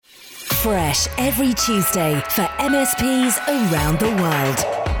fresh every Tuesday for MSPs around the world.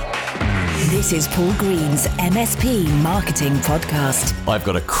 This is Paul Green's MSP Marketing Podcast. I've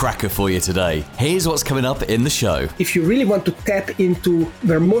got a cracker for you today. Here's what's coming up in the show. If you really want to tap into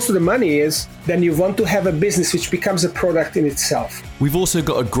where most of the money is, then you want to have a business which becomes a product in itself. We've also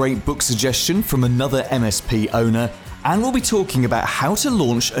got a great book suggestion from another MSP owner, and we'll be talking about how to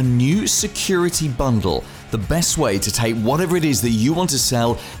launch a new security bundle, the best way to take whatever it is that you want to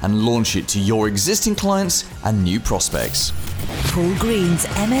sell and launch it to your existing clients and new prospects. Paul Green's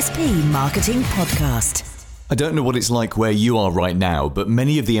MSP Marketing Podcast. I don't know what it's like where you are right now, but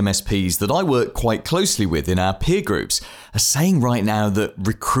many of the MSPs that I work quite closely with in our peer groups are saying right now that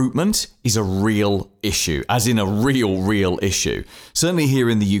recruitment is a real issue, as in a real issue. Certainly here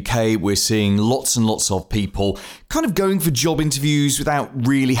in the UK, we're seeing lots and lots of people kind of going for job interviews without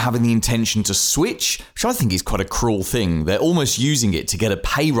really having the intention to switch, which I think is quite a cruel thing. They're almost using it to get a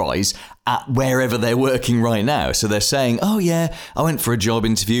pay rise at wherever they're working right now. So they're saying, oh yeah, I went for a job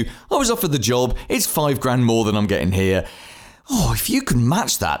interview, I was offered the job, it's $5,000 more than I'm getting here. Oh, if you can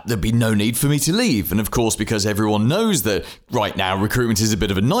match that, there'd be no need for me to leave. And of course, because everyone knows that right now recruitment is a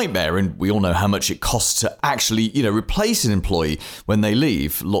bit of a nightmare, and we all know how much it costs to actually, replace an employee when they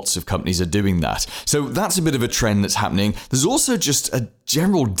leave. Lots of companies are doing that. So that's a bit of a trend that's happening. There's also just a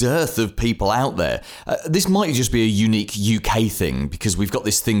general dearth of people out there. This might just be a unique UK thing, because we've got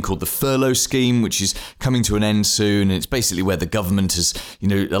this thing called the furlough scheme, which is coming to an end soon. And it's basically where the government has,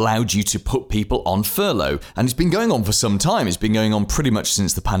 allowed you to put people on furlough. And it's been going on for some time. It's been going on pretty much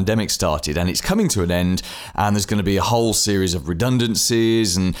since the pandemic started, and it's coming to an end, and there's going to be a whole series of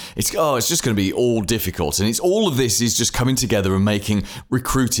redundancies, and it's just going to be all difficult. And it's all of this is just coming together and making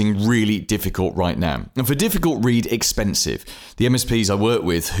recruiting really difficult right now. And for difficult, read expensive. The MSPs I work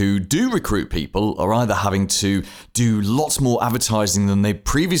with who do recruit people are either having to do lots more advertising than they'd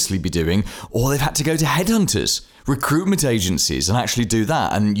previously be doing, or they've had to go to headhunters, recruitment agencies, and actually do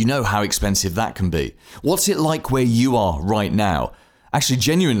that. And you know how expensive that can be. What's it like where you are right now? Actually,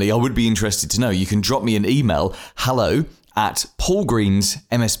 genuinely, I would be interested to know. You can drop me an email,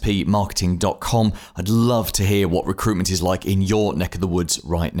 hello@paulgreensmspmarketing.com. I'd love to hear what recruitment is like in your neck of the woods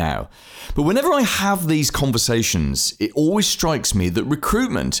right now. But whenever I have these conversations, it always strikes me that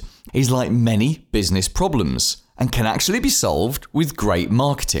recruitment is like many business problems and can actually be solved with great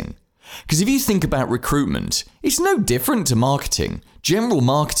marketing. Because if you think about recruitment, it's no different to marketing. General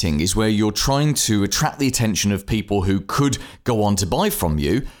marketing is where you're trying to attract the attention of people who could go on to buy from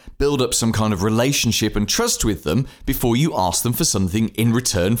you, build up some kind of relationship and trust with them before you ask them for something in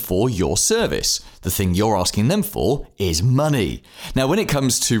return for your service. The thing you're asking them for is money. Now, when it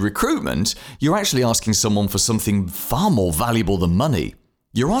comes to recruitment, you're actually asking someone for something far more valuable than money.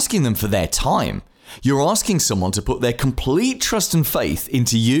 You're asking them for their time. You're asking someone to put their complete trust and faith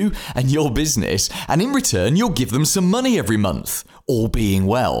into you and your business, and in return, you'll give them some money every month, all being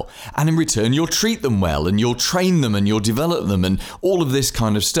well. And in return, you'll treat them well, and you'll train them, and you'll develop them, and all of this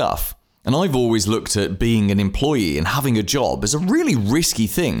kind of stuff. And I've always looked at being an employee and having a job as a really risky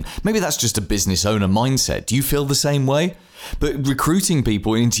thing. Maybe that's just a business owner mindset. Do you feel the same way? But recruiting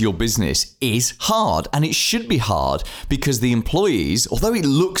people into your business is hard, and it should be hard, because the employees, although it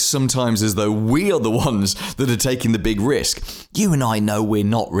looks sometimes as though we are the ones that are taking the big risk, you and I know we're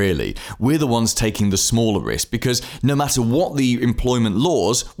not really. We're the ones taking the smaller risk, because no matter what the employment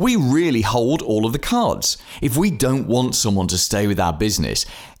laws, we really hold all of the cards. If we don't want someone to stay with our business,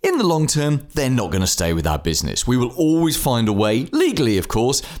 in the long term, they're not going to stay with our business. We will always find a way, legally of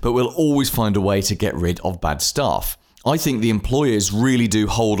course, but we'll always find a way to get rid of bad staff. I think the employers really do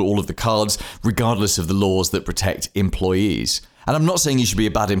hold all of the cards, regardless of the laws that protect employees. And I'm not saying you should be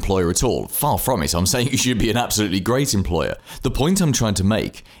a bad employer at all. Far from it. I'm saying you should be an absolutely great employer. The point I'm trying to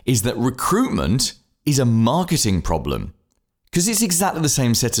make is that recruitment is a marketing problem. Because it's exactly the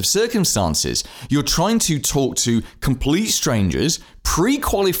same set of circumstances. You're trying to talk to complete strangers,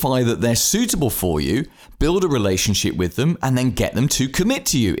 pre-qualify that they're suitable for you, build a relationship with them, and then get them to commit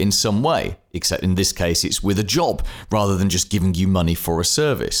to you in some way. Except in this case, it's with a job, rather than just giving you money for a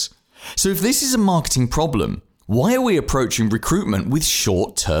service. So if this is a marketing problem, why are we approaching recruitment with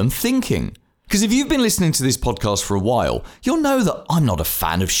short-term thinking? Because if you've been listening to this podcast for a while, you'll know that I'm not a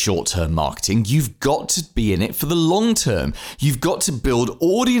fan of short-term marketing. You've got to be in it for the long term. You've got to build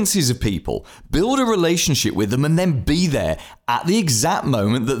audiences of people, build a relationship with them, and then be there at the exact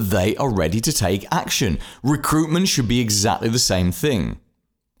moment that they are ready to take action. Recruitment should be exactly the same thing.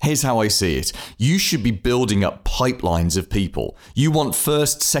 Here's how I see it. You should be building up pipelines of people. You want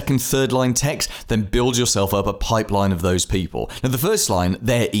first, second, third line techs, then build yourself up a pipeline of those people. Now, the first line,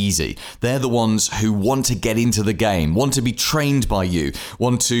 they're easy. They're the ones who want to get into the game, want to be trained by you,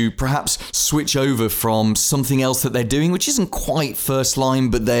 want to perhaps switch over from something else that they're doing, which isn't quite first line,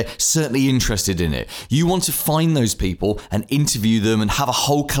 but they're certainly interested in it. You want to find those people and interview them and have a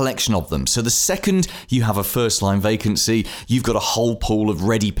whole collection of them. So the second you have a first line vacancy, you've got a whole pool of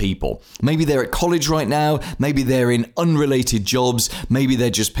ready people. Maybe they're at college right now, maybe they're in unrelated jobs, maybe they're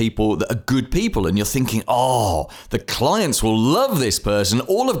just people that are good people and you're thinking, oh, the clients will love this person.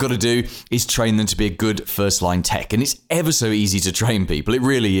 All I've got to do is train them to be a good first line tech. And it's ever so easy to train people. It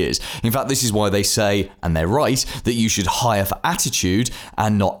really is. In fact, this is why they say, and they're right, that you should hire for attitude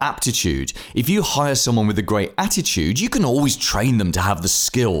and not aptitude. If you hire someone with a great attitude, you can always train them to have the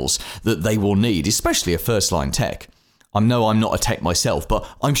skills that they will need, especially a first line tech. I know I'm not a tech myself, but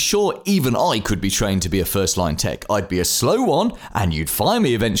I'm sure even I could be trained to be a first-line tech. I'd be a slow one, and you'd fire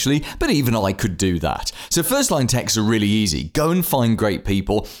me eventually, but even I could do that. So first-line techs are really easy. Go and find great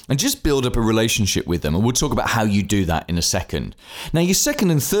people and just build up a relationship with them, and we'll talk about how you do that in a second. Now, your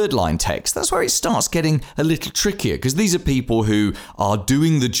second and third-line techs, that's where it starts getting a little trickier, because these are people who are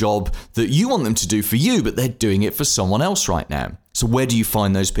doing the job that you want them to do for you, but they're doing it for someone else right now. So where do you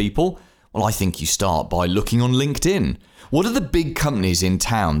find those people? Well, I think you start by looking on LinkedIn. What are the big companies in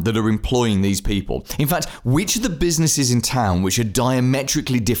town that are employing these people? In fact, which are the businesses in town which are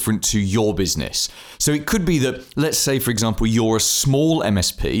diametrically different to your business? So it could be that, let's say, for example, you're a small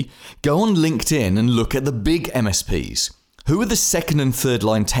MSP. Go on LinkedIn and look at the big MSPs. Who are the second and third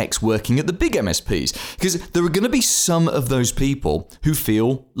line techs working at the big MSPs? Because there are going to be some of those people who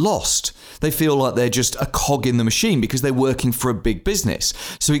feel lost. They feel like they're just a cog in the machine because they're working for a big business.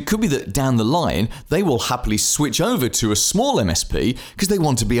 So it could be that down the line, they will happily switch over to a small MSP because they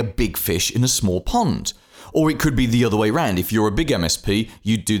want to be a big fish in a small pond. Or it could be the other way around. If you're a big MSP,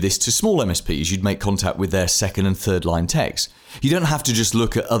 you'd do this to small MSPs. You'd make contact with their second and third line techs. You don't have to just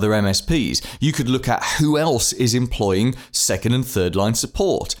look at other MSPs. You could look at who else is employing second and third line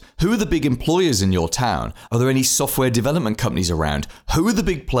support. Who are the big employers in your town? Are there any software development companies around? Who are the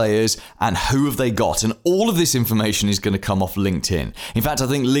big players and who have they got? And all of this information is going to come off LinkedIn. In fact, I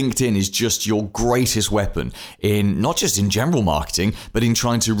think LinkedIn is just your greatest weapon in not just in general marketing, but in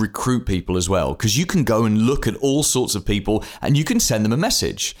trying to recruit people as well. Because you can go and look at all sorts of people and you can send them a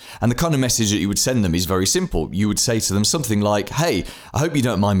message. And the kind of message that you would send them is very simple. You would say to them something like, hey, I hope you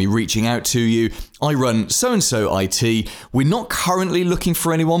don't mind me reaching out to you. I run so-and-so IT. We're not currently looking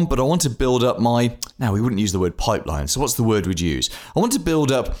for anyone, but I want to build up my, now we wouldn't use the word pipeline, so what's the word we'd use? I want to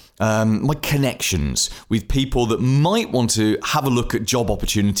build up my connections with people that might want to have a look at job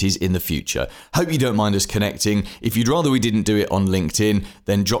opportunities in the future. Hope you don't mind us connecting. If you'd rather we didn't do it on LinkedIn,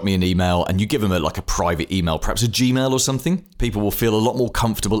 then drop me an email and you give them a private email, perhaps a Gmail or something. People will feel a lot more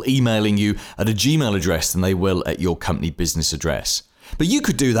comfortable emailing you at a Gmail address than they will at your company business address. But you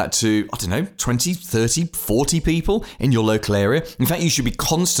could do that to, 20, 30, 40 people in your local area. In fact, you should be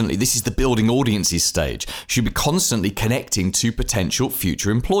constantly, this is the building audiences stage, you should be constantly connecting to potential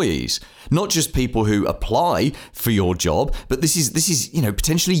future employees. Not just people who apply for your job, but this is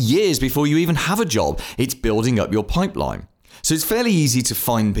potentially years before you even have a job. It's building up your pipeline. So it's fairly easy to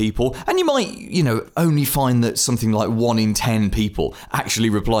find people, and you might, only find that something like 1 in 10 people actually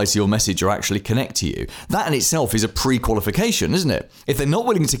reply to your message or actually connect to you. That in itself is a pre-qualification, isn't it? If they're not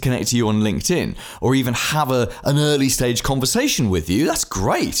willing to connect to you on LinkedIn or even have an early stage conversation with you, that's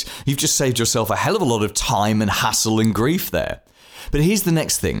great. You've just saved yourself a hell of a lot of time and hassle and grief there. But here's the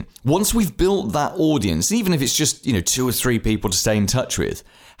next thing. Once we've built that audience, even if it's just, 2 or 3 people to stay in touch with,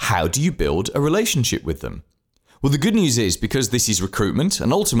 how do you build a relationship with them? Well, the good news is, because this is recruitment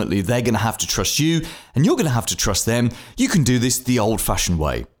and ultimately they're going to have to trust you and you're going to have to trust them, you can do this the old-fashioned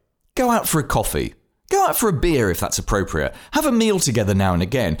way. Go out for a coffee. Go out for a beer if that's appropriate. Have a meal together now and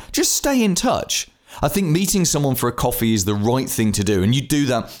again. Just stay in touch. I think meeting someone for a coffee is the right thing to do, and you do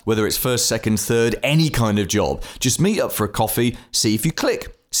that whether it's first, second, third, any kind of job. Just meet up for a coffee, see if you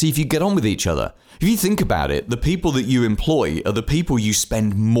click, see if you get on with each other. If you think about it, the people that you employ are the people you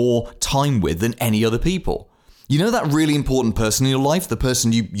spend more time with than any other people. You know that really important person in your life, the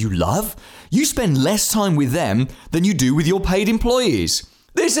person you love? You spend less time with them than you do with your paid employees.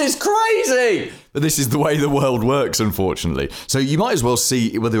 This is crazy! But this is the way the world works, unfortunately. So you might as well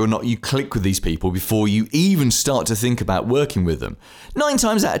see whether or not you click with these people before you even start to think about working with them. 9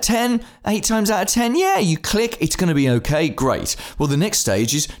 times out of 10, 8 times out of 10, yeah, you click, it's going to be okay, great. Well, the next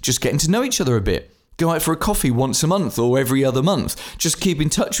stage is just getting to know each other a bit. Go out for a coffee once a month or every other month. Just keep in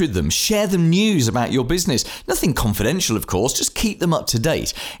touch with them. Share them news about your business. Nothing confidential, of course. Just keep them up to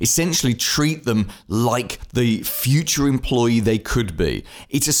date. Essentially, treat them like the future employee they could be.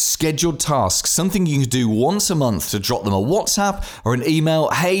 It's a scheduled task, something you can do once a month to drop them a WhatsApp or an email.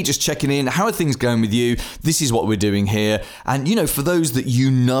 Hey, just checking in. How are things going with you? This is what we're doing here. And, for those that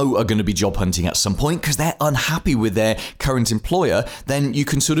are going to be job hunting at some point because they're unhappy with their current employer, then you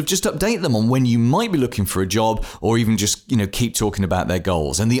can sort of just update them on when you might be looking for a job, or even just, keep talking about their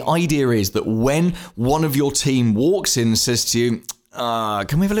goals. And the idea is that when one of your team walks in and says to you,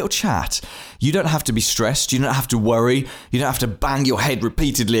 can we have a little chat? You don't have to be stressed. You don't have to worry. You don't have to bang your head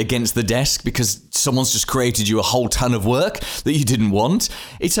repeatedly against the desk because someone's just created you a whole ton of work that you didn't want.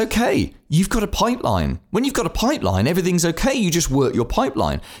 It's okay. You've got a pipeline. When you've got a pipeline, everything's okay. You just work your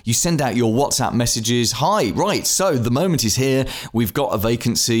pipeline. You send out your WhatsApp messages. Hi, right, so the moment is here. We've got a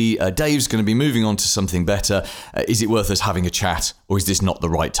vacancy. Dave's going to be moving on to something better. Is it worth us having a chat, or is this not the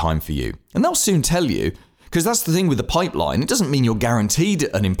right time for you? And they'll soon tell you. Because that's the thing with the pipeline. It doesn't mean you're guaranteed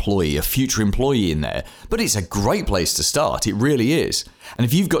an employee, a future employee in there, but it's a great place to start. It really is. And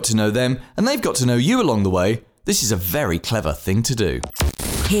if you've got to know them and they've got to know you along the way, this is a very clever thing to do.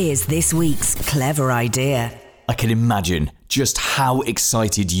 Here's this week's clever idea. I can imagine just how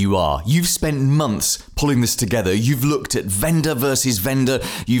excited you are. You've spent months pulling this together. You've looked at vendor versus vendor.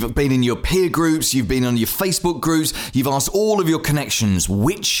 You've been in your peer groups. You've been on your Facebook groups. You've asked all of your connections,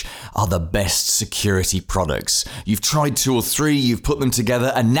 which are the best security products. You've tried 2 or 3, you've put them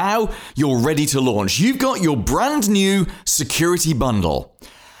together, and now you're ready to launch. You've got your brand new security bundle.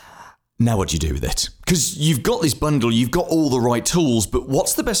 Now what do you do with it? Because you've got this bundle, you've got all the right tools, but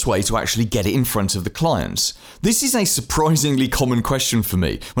what's the best way to actually get it in front of the clients? This is a surprisingly common question for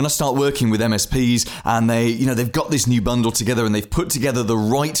me. When I start working with MSPs and they've got this new bundle together and they've put together the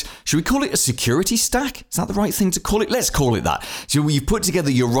right, should we call it a security stack? Is that the right thing to call it? Let's call it that. So you've put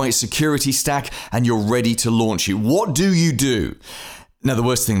together your right security stack and you're ready to launch it. What do you do? Now, the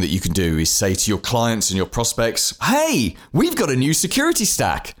worst thing that you can do is say to your clients and your prospects, hey, we've got a new security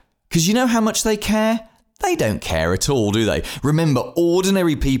stack. Because you know how much they care? They don't care at all, do they? Remember,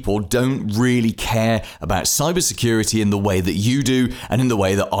 ordinary people don't really care about cybersecurity in the way that you do and in the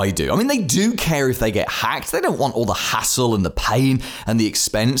way that I do. I mean, they do care if they get hacked. They don't want all the hassle and the pain and the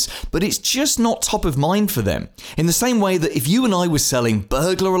expense, but it's just not top of mind for them. In the same way that if you and I were selling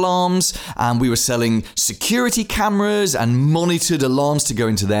burglar alarms and we were selling security cameras and monitored alarms to go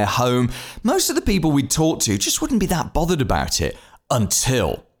into their home, most of the people we'd talk to just wouldn't be that bothered about it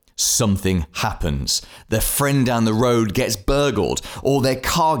until something happens. Their friend down the road gets burgled, or their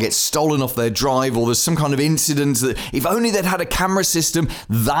car gets stolen off their drive, or there's some kind of incident that if only they'd had a camera system,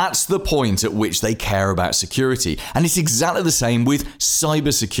 that's the point at which they care about security. And it's exactly the same with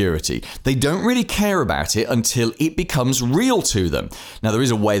cybersecurity. They don't really care about it until it becomes real to them. Now, there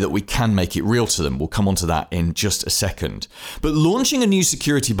is a way that we can make it real to them. We'll come on to that in just a second. But launching a new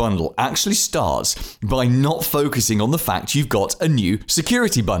security bundle actually starts by not focusing on the fact you've got a new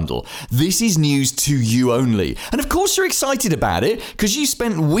security bundle. This is news to you only. And of course you're excited about it because you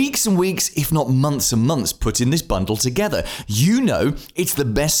spent weeks and weeks, if not months and months, putting this bundle together. You know it's the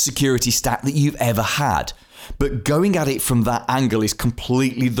best security stack that you've ever had. But going at it from that angle is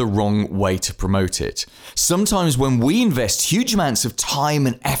completely the wrong way to promote it. Sometimes when we invest huge amounts of time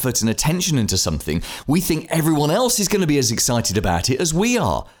and effort and attention into something, we think everyone else is going to be as excited about it as we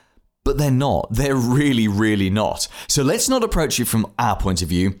are. But they're not. They're really, really not. So let's not approach it from our point of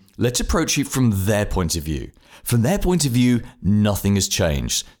view. Let's approach it from their point of view. From their point of view, nothing has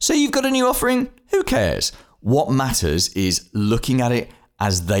changed. So you've got a new offering? Who cares? What matters is looking at it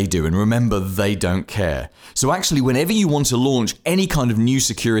as they do. And remember, they don't care. So actually, whenever you want to launch any kind of new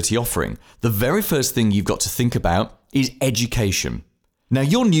security offering, the very first thing you've got to think about is education. Now,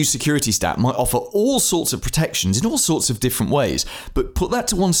 your new security stack might offer all sorts of protections in all sorts of different ways, but put that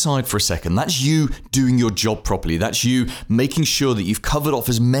to one side for a second. That's you doing your job properly. That's you making sure that you've covered off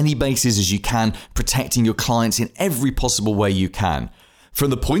as many bases as you can, protecting your clients in every possible way you can. From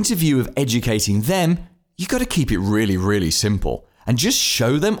the point of view of educating them, you've got to keep it really, really simple and just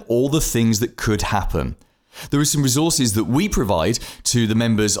show them all the things that could happen. There are some resources that we provide to the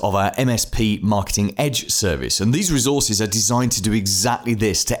members of our MSP Marketing Edge service. And these resources are designed to do exactly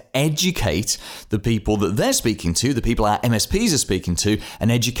this, to educate the people that they're speaking to, the people our MSPs are speaking to, and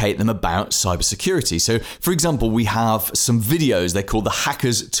educate them about cybersecurity. So, for example, we have some videos. They're called the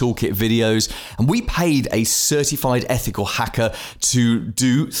Hackers Toolkit videos. And we paid a certified ethical hacker to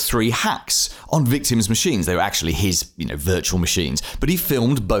do 3 hacks on victims' machines. They were actually his, virtual machines. But he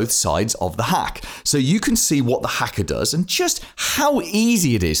filmed both sides of the hack. So you can see what the hacker does and just how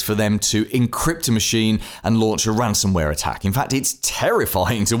easy it is for them to encrypt a machine and launch a ransomware attack. In fact, it's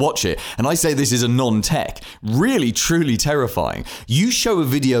terrifying to watch it. And I say this is a non-tech. Really, truly terrifying. You show a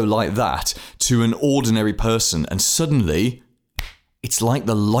video like that to an ordinary person and suddenly it's like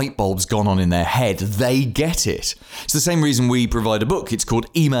the light bulb's gone on in their head. They get it. It's the same reason we provide a book. It's called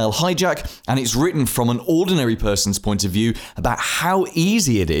Email Hijack, and it's written from an ordinary person's point of view about how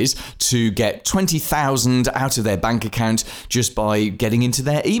easy it is to get 20,000 out of their bank account just by getting into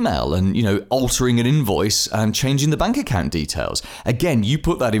their email and, altering an invoice and changing the bank account details. Again, you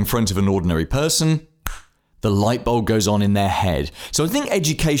put that in front of an ordinary person, the light bulb goes on in their head. So I think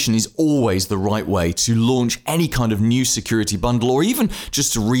education is always the right way to launch any kind of new security bundle or even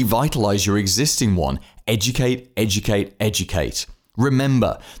just to revitalize your existing one. Educate, educate, educate.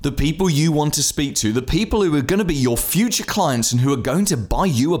 Remember, the people you want to speak to, the people who are going to be your future clients and who are going to buy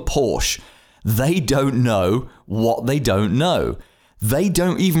you a Porsche, they don't know what they don't know. They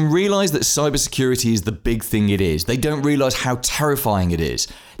don't even realize that cybersecurity is the big thing it is. They don't realize how terrifying it is.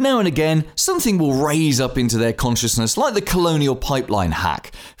 Now and again, something will raise up into their consciousness, like the Colonial Pipeline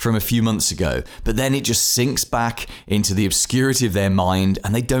hack from a few months ago, but then it just sinks back into the obscurity of their mind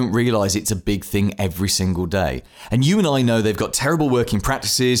and they don't realize it's a big thing every single day. And you and I know they've got terrible working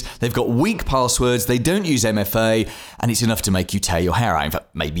practices, they've got weak passwords, they don't use MFA, and it's enough to make you tear your hair out. In fact,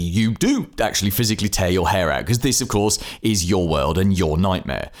 maybe you do actually physically tear your hair out, because this, of course, is your world and your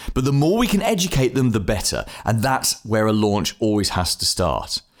nightmare. But the more we can educate them, the better. And that's where a launch always has to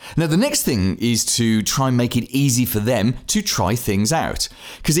start. Now, the next thing is to try and make it easy for them to try things out.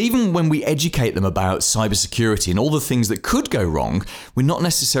 Because even when we educate them about cybersecurity and all the things that could go wrong, we're not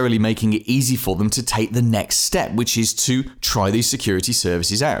necessarily making it easy for them to take the next step, which is to try these security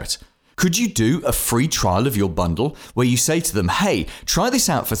services out. Could you do a free trial of your bundle where you say to them, hey, try this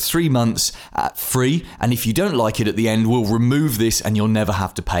out for 3 months free, and if you don't like it at the end, we'll remove this and you'll never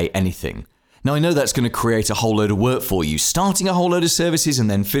have to pay anything. Now, I know that's going to create a whole load of work for you, starting a whole load of services and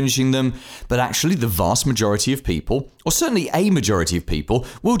then finishing them, but actually the vast majority of people, or certainly a majority of people,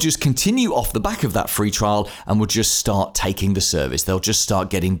 will just continue off the back of that free trial and will just start taking the service. They'll just start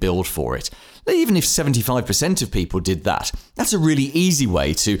getting billed for it. Even if 75% of people did that, that's a really easy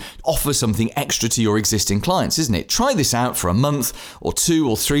way to offer something extra to your existing clients, isn't it? Try this out for a month or 2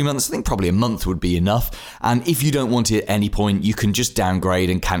 or 3 months. I think probably a month would be enough. And if you don't want it at any point, you can just downgrade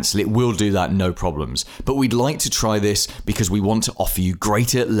and cancel it. We'll do that, no problems. But we'd like to try this because we want to offer you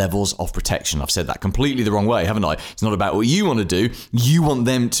greater levels of protection. I've said that completely the wrong way, haven't I? It's not about what you want to do. You want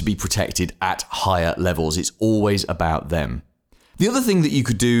them to be protected at higher levels. It's always about them. The other thing that you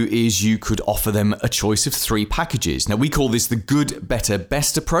could do is you could offer them a choice of 3 packages. Now, we call this the good, better,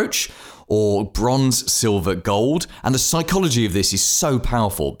 best approach, or bronze, silver, gold. And the psychology of this is so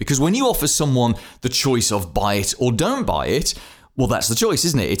powerful because when you offer someone the choice of buy it or don't buy it, well, that's the choice,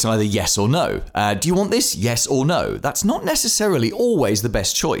 isn't it? It's either yes or no. Do you want this? Yes or no. That's not necessarily always the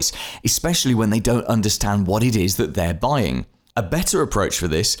best choice, especially when they don't understand what it is that they're buying. A better approach for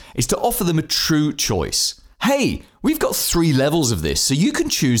this is to offer them a true choice. Hey, we've got 3 levels of this, so you can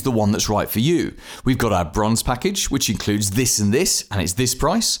choose the one that's right for you. We've got our bronze package, which includes this, and it's this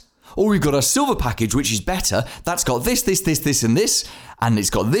price. Or we've got our silver package, which is better. That's got this, and this, and it's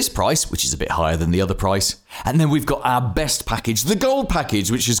got this price, which is a bit higher than the other price. And then we've got our best package, the gold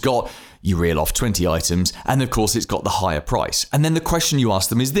package, which has got, you reel off 20 items, and of course it's got the higher price. And then the question you ask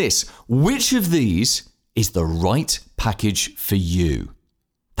them is this: which of these is the right package for you?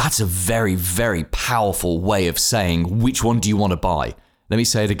 That's a very, very powerful way of saying which one do you want to buy. Let me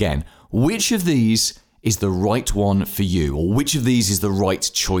say it again. Which of these is the right one for you, or which of these is the right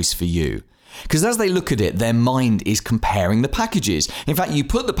choice for you? Because as they look at it, their mind is comparing the packages. In fact, you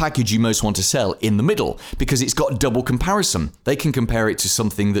put the package you most want to sell in the middle because it's got double comparison. They can compare it to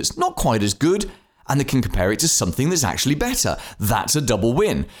something that's not quite as good, and they can compare it to something that's actually better. That's a double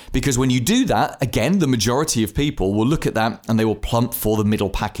win. Because when you do that, again, the majority of people will look at that and they will plump for the middle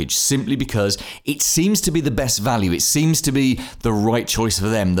package simply because it seems to be the best value. It seems to be the right choice for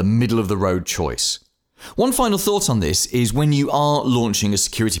them, the middle of the road choice. One final thought on this is when you are launching a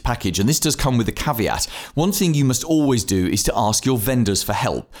security package, and this does come with a caveat, one thing you must always do is to ask your vendors for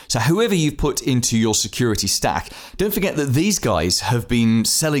help. So whoever you've put into your security stack, don't forget that these guys have been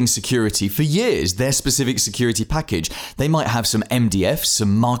selling security for years, their specific security package. They might have some MDF,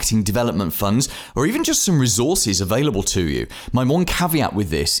 some marketing development funds, or even just some resources available to you. My one caveat with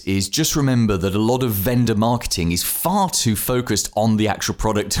this is just remember that a lot of vendor marketing is far too focused on the actual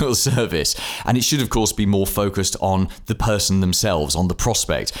product or service, and it should of course course, be more focused on the person themselves, on the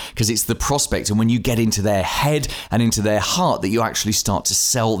prospect, because it's the prospect. And when you get into their head and into their heart that you actually start to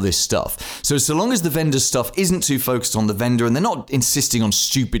sell this stuff. So long as the vendor's stuff isn't too focused on the vendor and they're not insisting on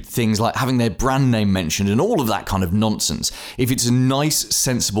stupid things like having their brand name mentioned and all of that kind of nonsense, if it's a nice,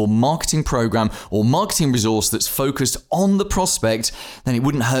 sensible marketing program or marketing resource that's focused on the prospect, then it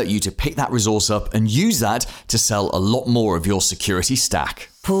wouldn't hurt you to pick that resource up and use that to sell a lot more of your security stack.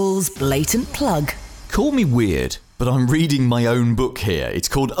 Paul's blatant plug. Call me weird, but I'm reading my own book here. It's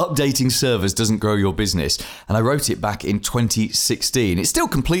called Updating Servers Doesn't Grow Your Business, and I wrote it back in 2016. It's still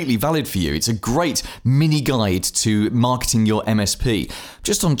completely valid for you. It's a great mini guide to marketing your MSP.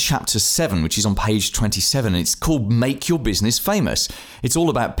 Just on chapter 7, which is on page 27, and it's called Make Your Business Famous. It's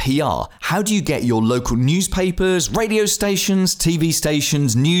all about PR. How do you get your local newspapers, radio stations, TV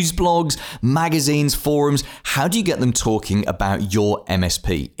stations, news blogs, magazines, forums, how do you get them talking about your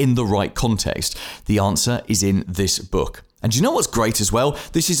MSP in the right context? The answer is in this book. And do you know what's great as well?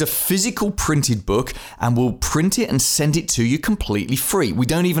 This is a physical printed book, and we'll print it and send it to you completely free. We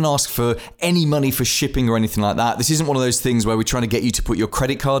don't even ask for any money for shipping or anything like that. This isn't one of those things where we're trying to get you to put your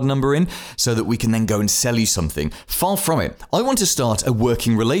credit card number in so that we can then go and sell you something. Far from it. I want to start a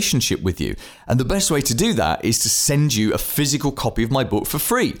working relationship with you. And the best way to do that is to send you a physical copy of my book for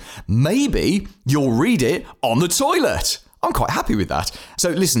free. Maybe you'll read it on the toilet. I'm quite happy with that. So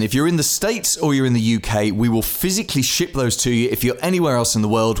listen, if you're in the States or you're in the UK, we will physically ship those to you. If you're anywhere else in the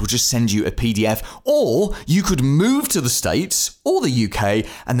world, we'll just send you a PDF. Or you could move to the States or the UK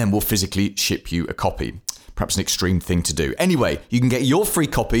and then we'll physically ship you a copy. Perhaps an extreme thing to do. Anyway, you can get your free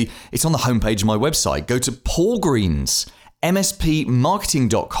copy. It's on the homepage of my website. Go to Paul Green's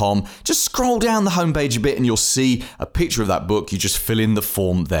mspmarketing.com. Just scroll down the homepage a bit and you'll see a picture of that book. You just fill in the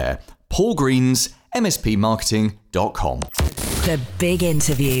form there. Paul Green's mspmarketing.com. The big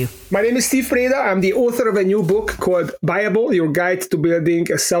interview. My name is Steve Preda. I'm the author of a new book called Buyable, Your Guide to Building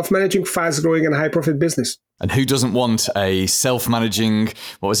a Self-Managing, Fast-Growing and High-Profit Business. And who doesn't want a self-managing,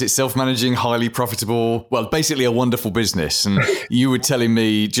 highly profitable, well, basically a wonderful business? And you were telling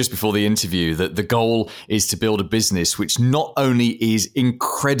me just before the interview that the goal is to build a business which not only is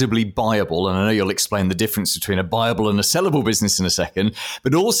incredibly buyable, and I know you'll explain the difference between a buyable and a sellable business in a second,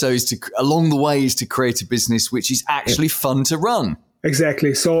 but also is to, along the way, is to create a business which is actually fun to run.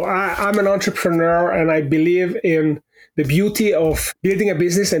 Exactly. So I'm an entrepreneur and I believe in the beauty of building a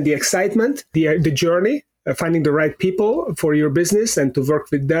business and the excitement, the journey. Finding the right people for your business and to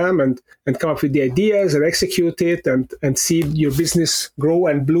work with them and come up with the ideas and execute it and see your business grow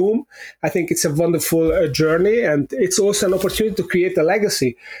and bloom. I think it's a wonderful journey, and it's also an opportunity to create a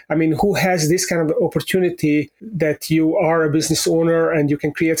legacy. I mean, who has this kind of opportunity that you are a business owner and you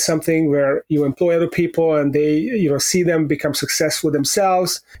can create something where you employ other people and they, see them become successful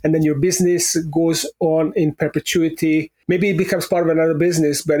themselves, and then your business goes on in perpetuity. Maybe it becomes part of another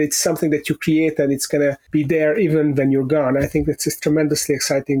business, but it's something that you create and it's going to be there even when you're gone. I think that's a tremendously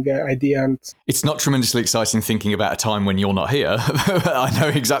exciting idea. And it's not tremendously exciting thinking about a time when you're not here. I know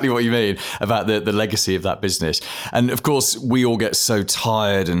exactly what you mean about the legacy of that business. And of course, we all get so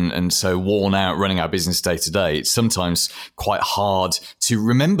tired and so worn out running our business day to day. It's sometimes quite hard to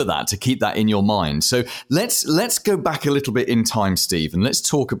remember that, to keep that in your mind. So let's go back a little bit in time, Steve, and let's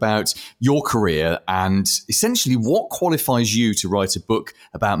talk about your career and essentially what qualifies you to write a book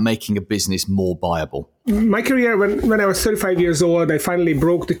about making a business more viable. My career, when I was 35 years old, I finally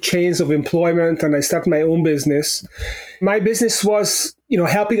broke the chains of employment and I started my own business. My business was,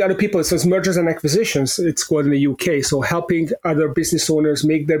 helping other people. It was mergers and acquisitions, it's called in the UK. So helping other business owners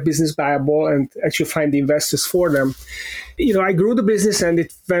make their business viable and actually find the investors for them. I grew the business and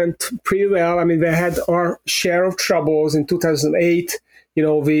it went pretty well. I mean, we had our share of troubles in 2008.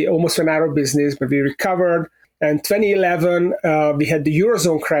 We almost went out of business, but we recovered. And 2011, we had the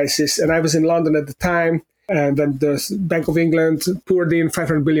Eurozone crisis, and I was in London at the time. And then the Bank of England poured in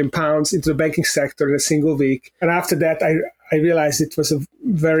 £500 billion into the banking sector in a single week. And after that, I realized it was a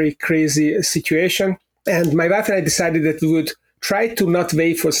very crazy situation. And my wife and I decided that we would try to not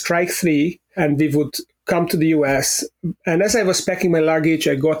wait for strike 3, and we would come to the US. And as I was packing my luggage,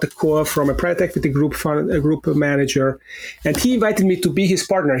 I got a call from a private equity group manager, and he invited me to be his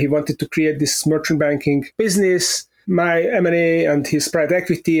partner. He wanted to create this merchant banking business, my M&A and his private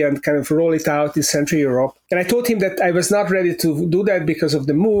equity, and kind of roll it out in Central Europe. And I told him that I was not ready to do that because of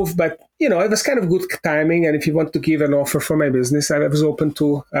the move, but it was kind of good timing. And if he wanted to give an offer for my business, I was open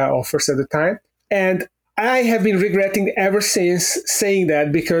to offers at the time. And I have been regretting ever since saying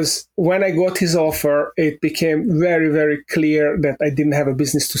that, because when I got his offer, it became very, very clear that I didn't have a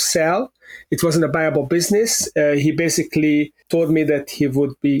business to sell. it wasn't a viable business. He basically told me that he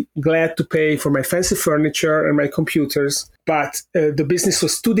would be glad to pay for my fancy furniture and my computers, but the business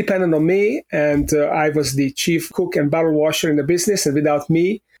was too dependent on me, and I was the chief cook and bottle washer in the business, and without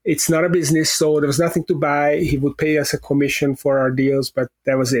me, it's not a business, so there was nothing to buy. He would pay us a commission for our deals, but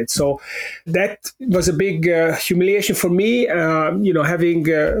that was it. So that was a big humiliation for me, having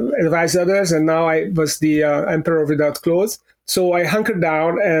advised others, and now I was the emperor without clothes. So I hunkered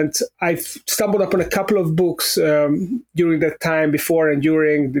down, and I stumbled upon a couple of books during that time, before and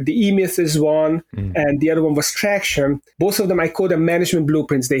during. The E-Myth is one, and the other one was Traction. Both of them, I call them management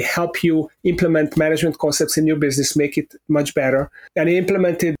blueprints. They help you implement management concepts in your business, make it much better. And I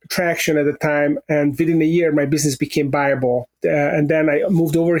implemented Traction at the time, and within a year, my business became viable. And then I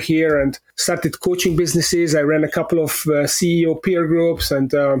moved over here and started coaching businesses. I ran a couple of CEO peer groups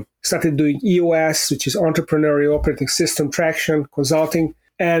and started doing EOS, which is Entrepreneurial Operating System Traction Consulting.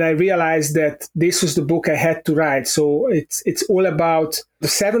 And I realized that this was the book I had to write. So it's all about the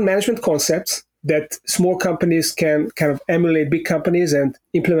 7 management concepts that small companies can kind of emulate big companies and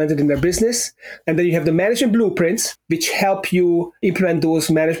implement it in their business. And then you have the management blueprints, which help you implement those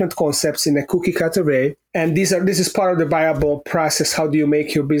management concepts in a cookie cutter way. And this is part of the viable process. How do you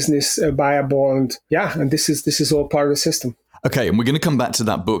make your business viable? And this is all part of the system. Okay, and we're going to come back to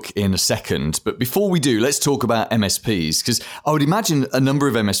that book in a second. But before we do, let's talk about MSPs, because I would imagine a number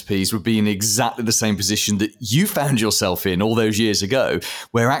of MSPs would be in exactly the same position that you found yourself in all those years ago,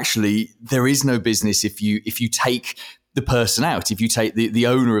 where actually there is no business if you take the person out, if you take the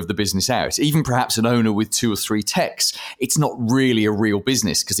owner of the business out, even perhaps an owner with 2 or 3 techs, it's not really a real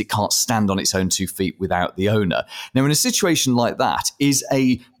business because it can't stand on its own 2 feet without the owner. Now, in a situation like that, is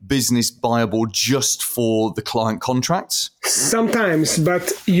a business viable just for the client contracts? Sometimes, but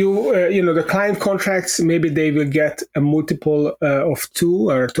the client contracts, maybe they will get a multiple of 2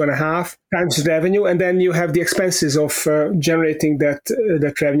 or 2.5 times revenue, and then you have the expenses of generating that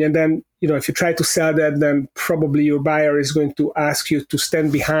revenue. And then, if you try to sell that, then probably your buyer is going to ask you to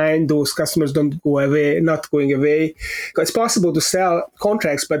stand behind those customers not going away. It's possible to sell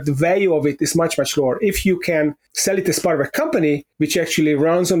contracts, but the value of it is much, much lower. If you can sell it as part of a company, which actually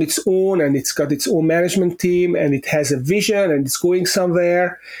runs on its own, and it's got its own management team, and it has a vision, and it's going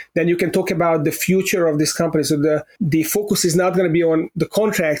somewhere, then you can talk about the future of this company. So the focus is not going to be on the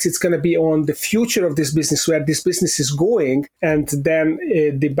contracts, it's going to be on the future of this business, where this business is going. And then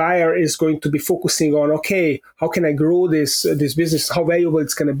the buyer is going to be focusing on, okay, how can I grow this business, how valuable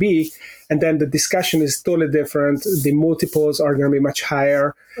it's going to be. And then the discussion is totally different. The multiples are going to be much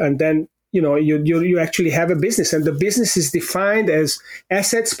higher. And then you actually have a business, and the business is defined as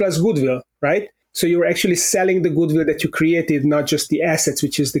assets plus goodwill, right? So you're actually selling the goodwill that you created, not just the assets,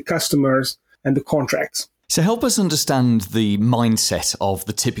 which is the customers and the contracts. So help us understand the mindset of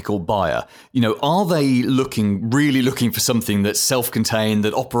the typical buyer. Are they really looking for something that's self-contained,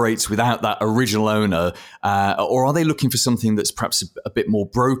 that operates without that original owner? Or are they looking for something that's perhaps a bit more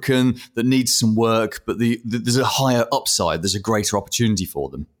broken, that needs some work, but there's a higher upside, there's a greater opportunity for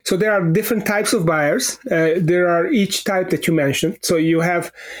them? So there are different types of buyers. There are each type that you mentioned. So you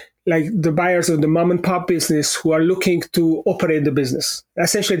have like the buyers of the mom and pop business who are looking to operate the business.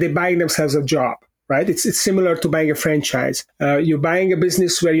 Essentially, they're buying themselves a job. Right? It's similar to buying a franchise. You're buying a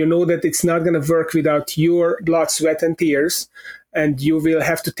business where you know that it's not going to work without your blood, sweat, and tears, and you will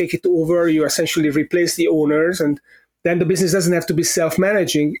have to take it over. You essentially replace the owners, and then the business doesn't have to be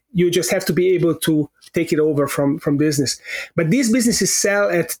self-managing. You just have to be able to take it over from business. But these businesses sell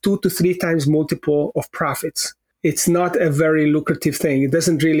at 2 to 3 times multiple of profits. It's not a very lucrative thing. It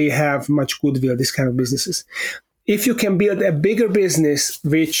doesn't really have much goodwill, this kind of businesses. If you can build a bigger business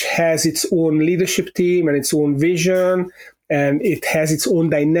which has its own leadership team and its own vision, and it has its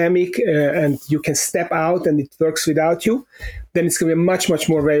own dynamic, and you can step out and it works without you, then it's going to be a much, much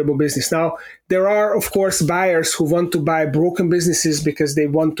more valuable business. Now, there are, of course, buyers who want to buy broken businesses because they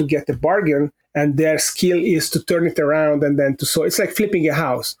want to get a bargain, and their skill is to turn it around and then so it's like flipping a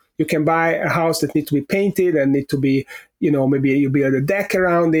house. You can buy a house that needs to be painted and need to be, maybe you build a deck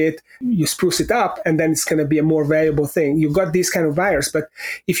around it, you spruce it up, and then it's going to be a more valuable thing. You've got these kind of buyers. But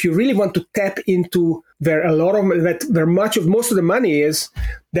if you really want to tap into where most of the money is,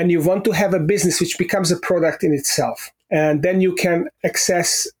 then you want to have a business which becomes a product in itself. And then you can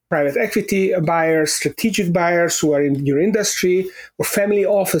access private equity buyers, strategic buyers who are in your industry, or family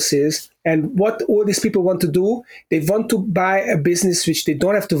offices. And what all these people want to do, they want to buy a business which they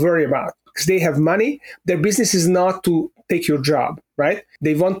don't have to worry about because they have money. Their business is not to take your job, right?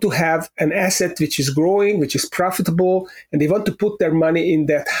 They want to have an asset which is growing, which is profitable, and they want to put their money in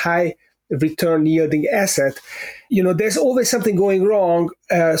that high return yielding asset, there's always something going wrong.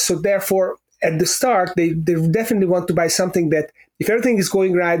 So therefore, at the start, they definitely want to buy something that if everything is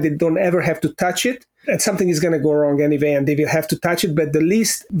going right, they don't ever have to touch it. And something is going to go wrong anyway, and they will have to touch it. But the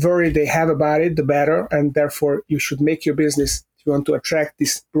least worry they have about it, the better. And therefore, you should make your business, if you want to attract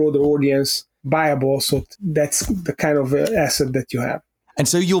this broader audience, buyable. So that's the kind of asset that you have. And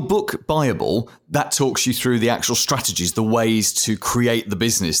so your book, Buyable, that talks you through the actual strategies, the ways to create the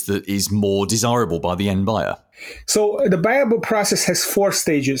business that is more desirable by the end buyer. So the Buyable process has 4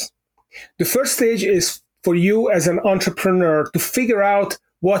 stages. The first stage is for you as an entrepreneur to figure out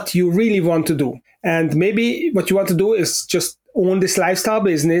what you really want to do. And maybe what you want to do is just own this lifestyle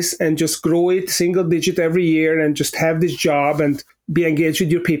business and just grow it single digit every year and just have this job and be engaged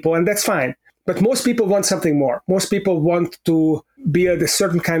with your people. And that's fine. But most people want something more. Most people want to build a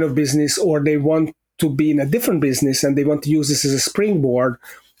certain kind of business, or they want to be in a different business and they want to use this as a springboard,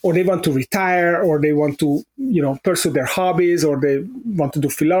 or they want to retire, or they want to, pursue their hobbies, or they want to do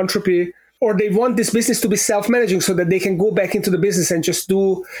philanthropy, or they want this business to be self-managing so that they can go back into the business and just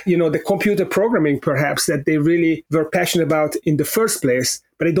do, the computer programming perhaps that they really were passionate about in the first place,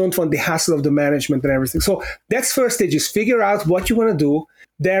 but they don't want the hassle of the management and everything. So that's first stage, is figure out what you want to do.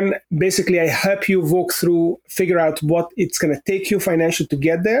 Then basically I help you walk through, figure out what it's going to take you financially to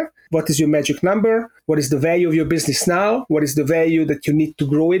get there. What is your magic number? What is the value of your business now? What is the value that you need to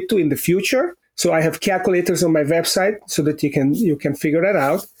grow it to in the future? So I have calculators on my website so that you can figure that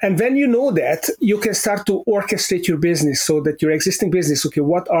out. And when you know that, you can start to orchestrate your business so that your existing business, okay,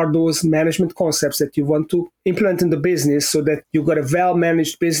 what are those management concepts that you want to implement in the business so that you've got a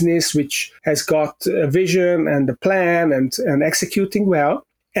well-managed business which has got a vision and a plan and executing well.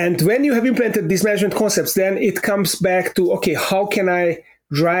 And when you have implemented these management concepts, then it comes back to, okay, how can I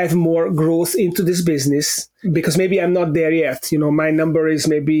drive more growth into this business? Because maybe I'm not there yet. My number is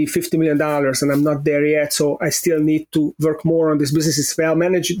maybe $50 million and I'm not there yet. So I still need to work more on this business. It's well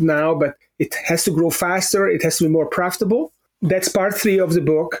managed now, but it has to grow faster. It has to be more profitable. That's part 3 of the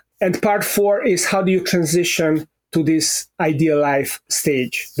book. And part 4 is how do you transition to this ideal life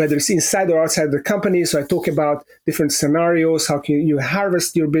stage, whether it's inside or outside the company. So I talk about different scenarios. How can you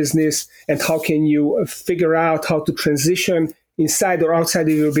harvest your business, and how can you figure out how to transition inside or outside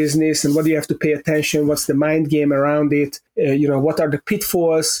of your business, and what do you have to pay attention? What's the mind game around it? What are the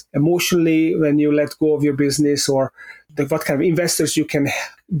pitfalls emotionally when you let go of your business, or what kind of investors you can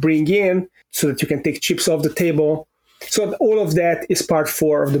bring in so that you can take chips off the table. So all of that is part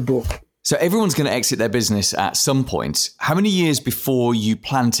 4 of the book. So everyone's going to exit their business at some point. How many years before you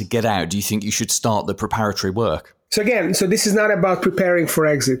plan to get out do you think you should start the preparatory work? So again, this is not about preparing for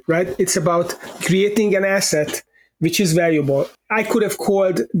exit, right? It's about creating an asset which is valuable. I could have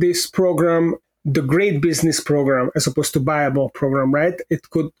called this program the Great Business Program as opposed to Buyable Program, right? It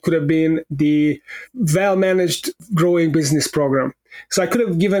could have been the Well-Managed Growing Business Program. So I could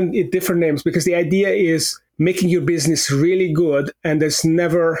have given it different names, because the idea is making your business really good, and it's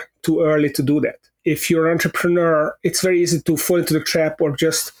never too early to do that. If you're an entrepreneur, it's very easy to fall into the trap or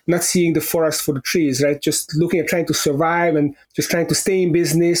just not seeing the forest for the trees, right? Just looking at trying to survive and just trying to stay in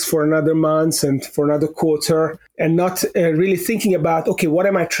business for another month and for another quarter, and not really thinking about, okay, what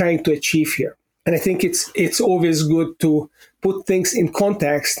am I trying to achieve here? And I think it's always good to put things in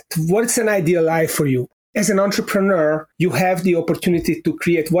context. What's an ideal life for you? As an entrepreneur, you have the opportunity to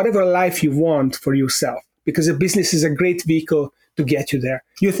create whatever life you want for yourself, because a business is a great vehicle to get you there.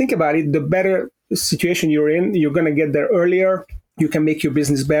 You think about it, the better situation you're in, you're going to get there earlier. You can make your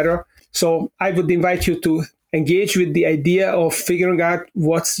business better. So I would invite you to engage with the idea of figuring out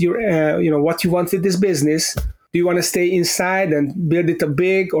what's your, what you want with this business. Do you want to stay inside and build it up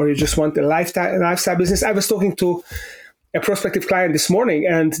big, or you just want a lifestyle business? I was talking to a prospective client this morning,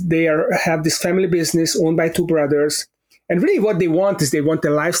 and they have this family business owned by 2 brothers. And really what they want is they want a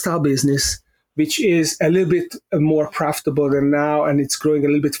lifestyle business, which is a little bit more profitable than now, and it's growing a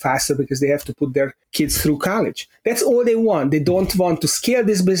little bit faster because they have to put their kids through college. That's all they want. They don't want to scale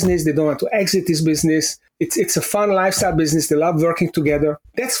this business. They don't want to exit this business. It's a fun lifestyle business. They love working together.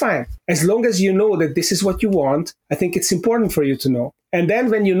 That's fine. As long as you know that this is what you want, I think it's important for you to know. And then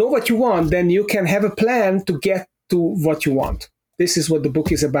when you know what you want, then you can have a plan to get to what you want. This is what the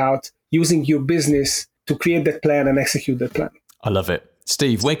book is about, using your business to create that plan and execute that plan. I love it.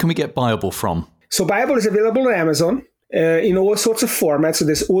 Steve, where can we get Buyable from? So Buyable is available on Amazon in all sorts of formats. So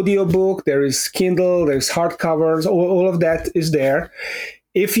there's audiobook, there is Kindle, there's hardcovers, all of that is there.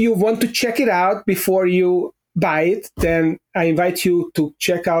 If you want to check it out before you buy it, then I invite you to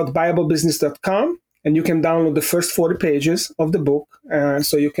check out buyablebusiness.com, and you can download the first 40 pages of the book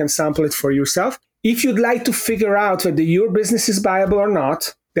so you can sample it for yourself. If you'd like to figure out whether your business is buyable or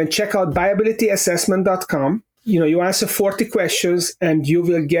not, then check out viabilityassessment.com. You answer 40 questions and you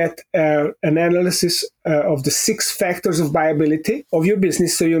will get an analysis of the 6 factors of viability of your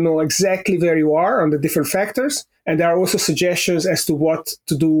business, so you know exactly where you are on the different factors. And there are also suggestions as to what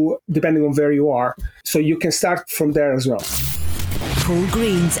to do depending on where you are. So you can start from there as well. Paul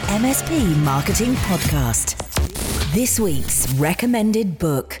Green's MSP Marketing Podcast. This week's recommended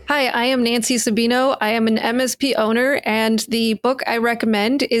book. Hi, I am Nancy Sabino. I am an MSP owner, and the book I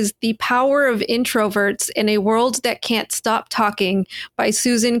recommend is The Power of Introverts in a World That Can't Stop Talking by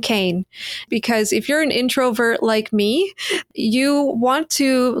Susan Cain. Because if you're an introvert like me, you want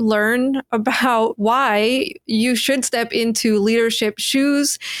to learn about why you should step into leadership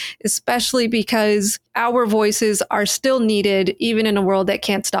shoes, especially because our voices are still needed even in a world that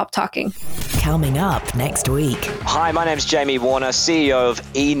can't stop talking. Coming up next week. Hi, my name's Jamie Warner, CEO of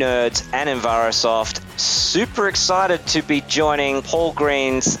eNerds and Envirosoft. Super excited to be joining Paul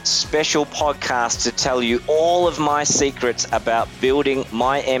Green's special podcast to tell you all of my secrets about building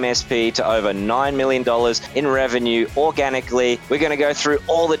my MSP to over $9 million in revenue organically. We're going to go through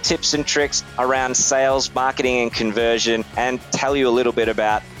all the tips and tricks around sales, marketing, and conversion, and tell you a little bit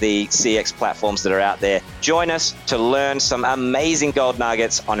about the CX platforms that are out there. Join us to learn some amazing gold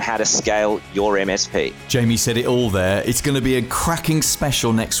nuggets on how to scale your MSP. Jamie said it all there. It's going to be a cracking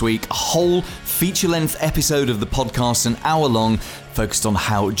special next week. A whole feature-length episode of the podcast, an hour long, focused on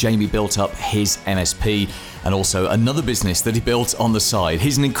how Jamie built up his MSP and also another business that he built on the side.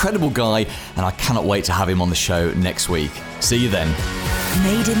 He's an incredible guy, and I cannot wait to have him on the show next week. See you then.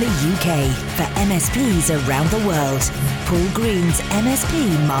 Made in the UK for MSPs around the world. Paul Green's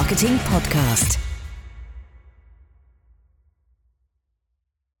MSP Marketing Podcast.